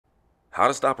How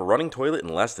to stop a running toilet in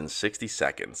less than 60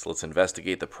 seconds. Let's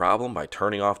investigate the problem by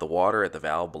turning off the water at the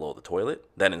valve below the toilet,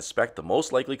 then inspect the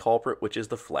most likely culprit, which is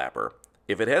the flapper.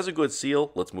 If it has a good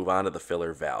seal, let's move on to the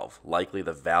filler valve. Likely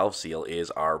the valve seal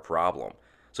is our problem.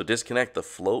 So disconnect the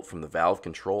float from the valve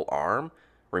control arm,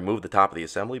 remove the top of the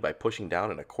assembly by pushing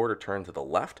down in a quarter turn to the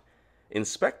left.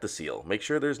 Inspect the seal, make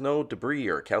sure there's no debris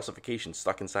or calcification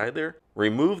stuck inside there.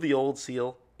 Remove the old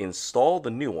seal, install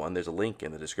the new one, there's a link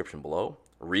in the description below.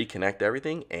 Reconnect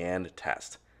everything and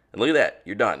test. And look at that,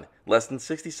 you're done. Less than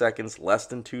 60 seconds, less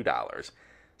than $2.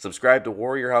 Subscribe to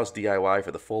Warrior House DIY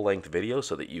for the full-length video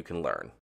so that you can learn.